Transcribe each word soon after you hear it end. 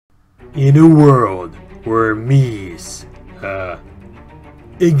In a world where Mii's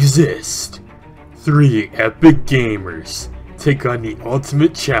exist, 3 epic gamers take on the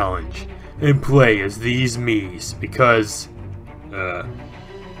ultimate challenge and play as these Mii's because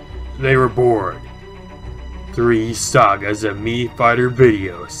they were bored. 3 sagas of Mii Fighter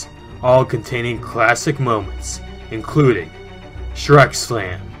videos, all containing classic moments, including Shrek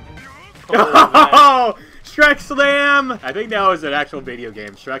Slam. Oh, Shrek Slam! I think that was an actual video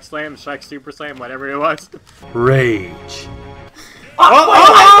game. Shrek Slam, Shrek Super Slam, whatever it was. Rage.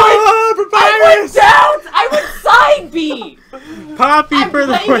 I went down! I went side B! Poppy for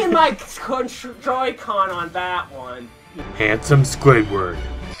the I'm blaming my Joy-Con on that one. Handsome Squidward.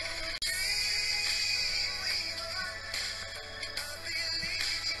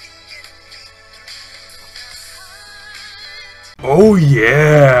 Oh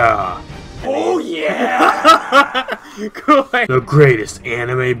yeah! Oh yeah! Cool. The greatest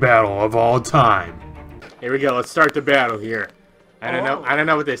anime battle of all time. Here we go. Let's start the battle here. I don't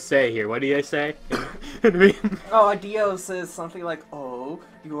know what they say here. What do they say? Oh, Dio says something like, "Oh,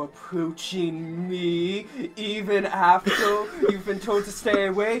 you're approaching me even after you've been told to stay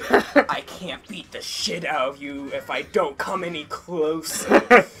away. I can't beat the shit out of you if I don't come any closer."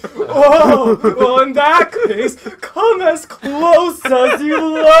 Oh, well, in that case, come as close as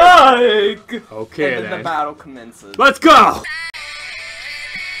you like. Okay, and then the battle commences. Let's go.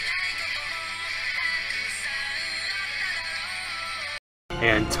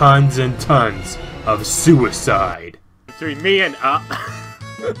 And tons of suicide. Between me and Yeah,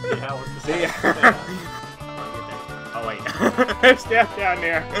 what's the Oh wait. Step down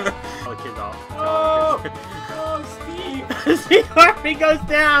there. Oh, kids off. Oh, Steve! Steve Harvey goes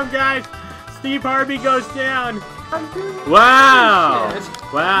down, guys. Steve Harvey goes down. I'm Wow. shit.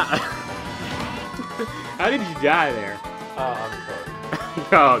 Wow. How did you die there? I'm sorry.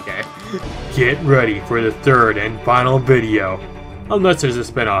 Oh, okay. Get ready for the 3rd and final video, unless there's a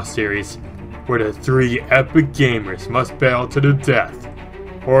spin-off series, where the 3 epic gamers must battle to the death,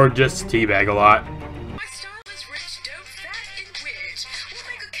 or just teabag a lot. My style is rich, dope, fat, and weird. We'll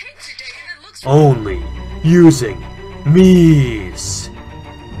make a cake today that looks Only using Mii's.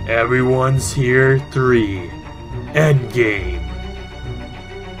 Everyone's Here 3 Endgame.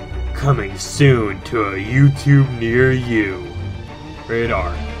 Coming soon to a YouTube near you. Rated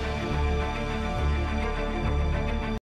R.